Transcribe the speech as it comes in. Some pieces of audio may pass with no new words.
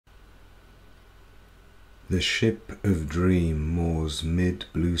The ship of dream moors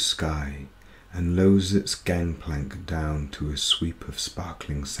mid-blue sky and lows its gangplank down to a sweep of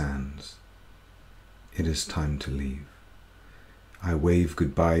sparkling sands. It is time to leave. I wave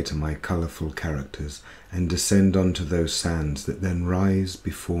goodbye to my colourful characters and descend onto those sands that then rise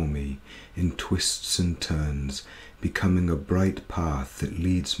before me in twists and turns, becoming a bright path that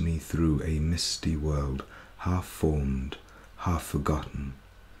leads me through a misty world, half formed, half forgotten,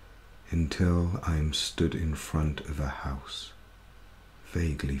 until I am stood in front of a house,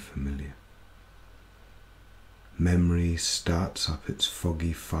 vaguely familiar. Memory starts up its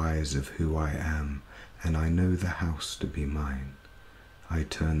foggy fires of who I am, and I know the house to be mine. I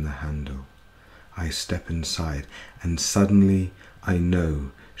turn the handle. I step inside, and suddenly I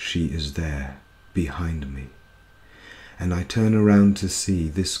know she is there, behind me. And I turn around to see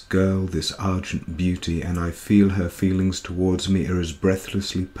this girl, this argent beauty, and I feel her feelings towards me are as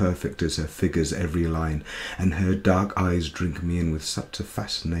breathlessly perfect as her figure's every line, and her dark eyes drink me in with such a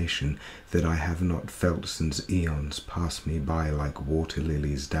fascination that I have not felt since aeons pass me by like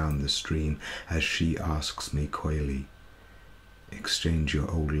water-lilies down the stream, as she asks me coyly, "Exchange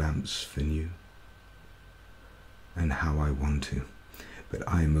your old lamps for new?" And how I want to, but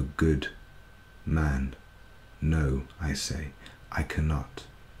I am a good man. No, I say, I cannot,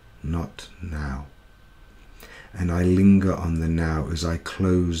 not now. And I linger on the now as I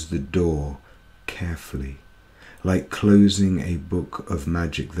close the door carefully, like closing a book of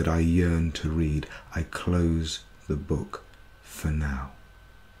magic that I yearn to read. I close the book for now.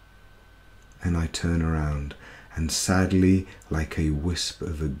 And I turn around, and sadly, like a wisp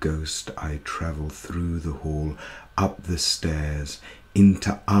of a ghost, I travel through the hall, up the stairs,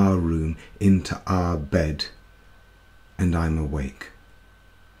 into our room, into our bed, and I'm awake.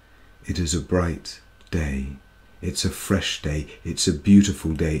 It is a bright day. It's a fresh day. It's a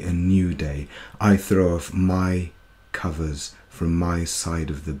beautiful day, a new day. I throw off my covers from my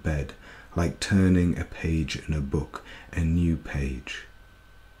side of the bed, like turning a page in a book, a new page.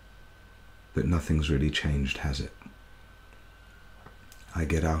 But nothing's really changed, has it? I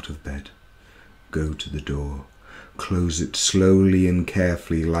get out of bed, go to the door, close it slowly and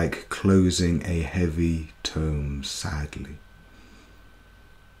carefully, like closing a heavy tome sadly.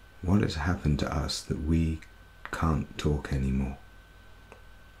 What has happened to us that we can't talk anymore?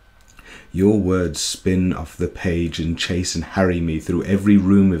 Your words spin off the page and chase and harry me through every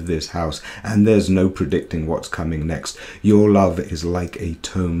room of this house, and there's no predicting what's coming next. Your love is like a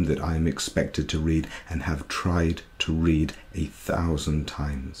tome that I am expected to read and have tried to read 1,000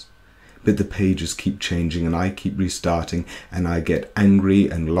 times. But the pages keep changing and I keep restarting, and I get angry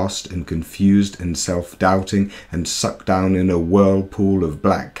and lost and confused and self-doubting and sucked down in a whirlpool of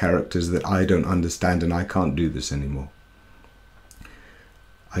black characters that I don't understand, and I can't do this anymore.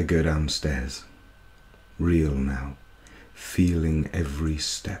 I go downstairs, real now, feeling every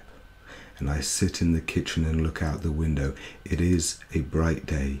step, and I sit in the kitchen and look out the window. It is a bright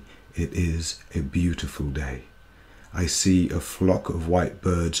day. It is a beautiful day. I see a flock of white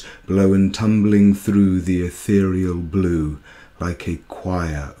birds blow and tumbling through the ethereal blue like a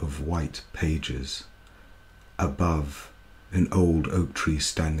choir of white pages. Above, an old oak tree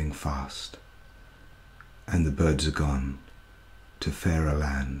standing fast. And the birds are gone to fairer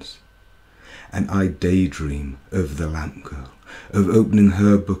lands. And I daydream of the lamp girl, of opening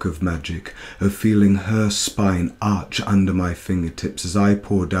her book of magic, of feeling her spine arch under my fingertips as I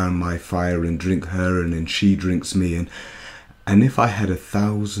pour down my fire and drink her and she drinks me. And if I had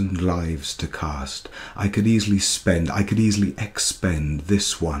 1,000 lives to cast, I could easily expend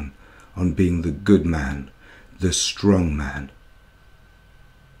this one on being the good man, the strong man.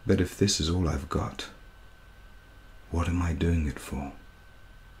 But if this is all I've got, what am I doing it for?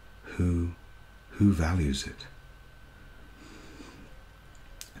 Who values it?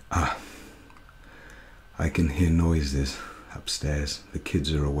 I can hear noises upstairs. The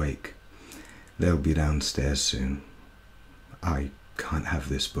kids are awake. They'll be downstairs soon. I can't have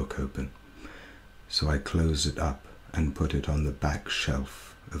this book open, so I close it up and put it on the back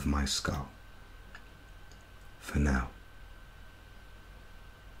shelf of my skull. For now.